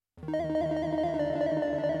You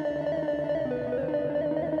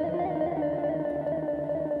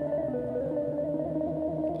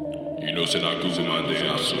know, say that Google man, they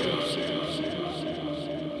hustle.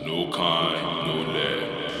 No kind, no lead.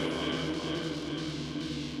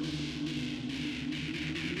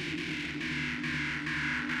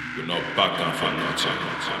 We're not backing for nothing.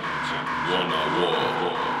 One on war.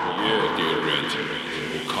 Yeah, they're renting.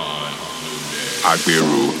 No kind, no lead.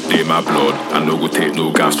 Agbiru, they my blood. I no go take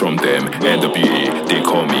no gas from them. NWA, they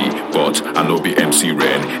call me, but I no be MC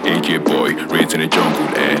Ren. AJ boy, raised in the jungle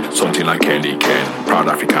air. Something like Kenny Ken. Proud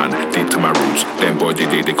African, deep to my roots. Them boy,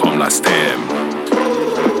 they come like STEM.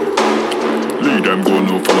 Lead them go,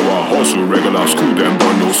 no follow our hustle. Regular school them,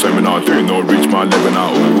 but no seminar. They no reach my level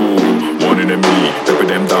now. Ooh, one in a me, pepper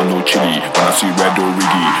them down, no chili. When I see red or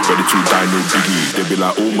riggy, ready to die, no biggie. They be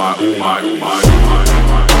like, oh my, oh my, oh my, oh my.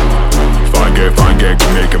 Fine get,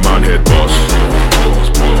 can make a man head boss.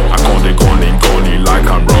 I can't they gone like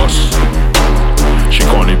I'm Ross. She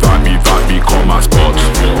can't invite me, come my spot.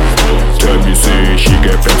 Tell me say she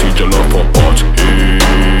get plenty jollof for pot. Hey,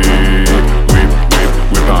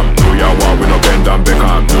 whip am. No yawa, we no bend and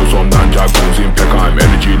Beckham. No some nanja goons in Peckham.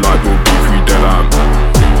 Energy life will be free, dead am.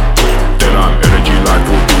 Energy life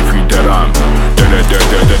will be free, dead am.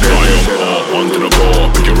 Onto the ball,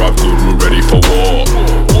 pick your rap guru ready for war.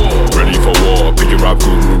 Ready for war, pick your rap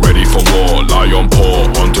guru ready for war. Lion paw,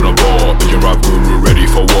 onto the ball, pick your rap guru ready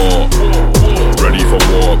for war. Ready for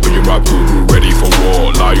war, pick your rap guru ready for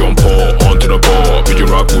war. Lion paw, onto the ball, pick your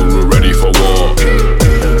rap guru ready for war.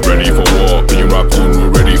 Ready for war, pick your rap guru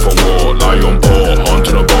ready for war. Lion paw,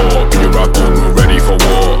 onto the ball, pick your rap guru ready for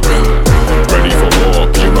war. Ready for war,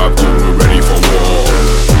 pick your rap guru ready for war.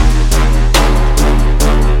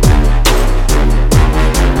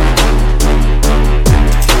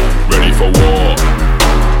 Ready for war.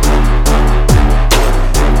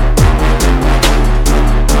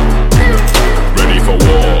 Ready for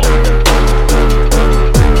war.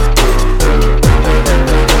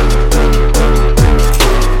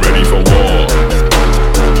 Ready for war.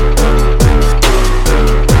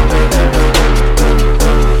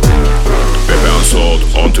 Pepper and salt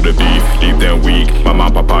onto the beef, leave them weak.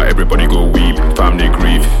 Mama, papa, everybody go weep. Family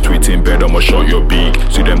grief, tweet in bed, I'ma shut your beak.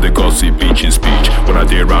 See them the gossip, beach in speech. When I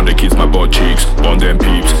day around, they kiss my butt cheeks. On them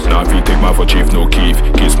peeps, now if you take my for chief, no keef.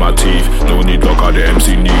 Kiss my teeth, no need lock out the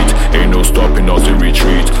MC need. Ain't no stopping us in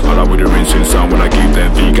retreat. All I with the rinsing sound when I give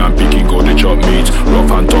them vegan picking go the chop meat.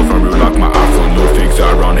 Rough and tough and real like my afro. No fix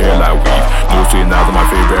around here like weave. No say now my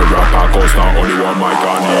favorite rapper, cause now only one mic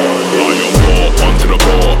I need. Lion paw, onto the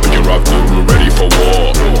ball, pick your rap guru ready for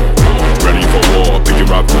war. Ready for war, pick your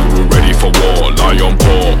rap guru ready for war. Lion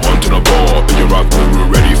paw, onto the ball, pick your rap guru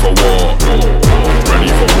ready for war.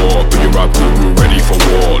 Ready for war, pick your rap guru ready for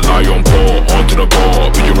war. Lion paw, onto the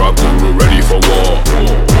ball, pick your rap guru ready for war.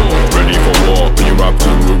 Ready for war, pick your rap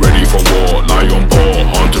guru ready for war. Lion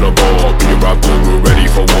paw, onto the ball, pick your rap guru ready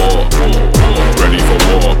for war. Ready for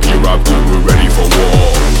war, pick your rap guru ready for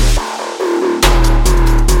war.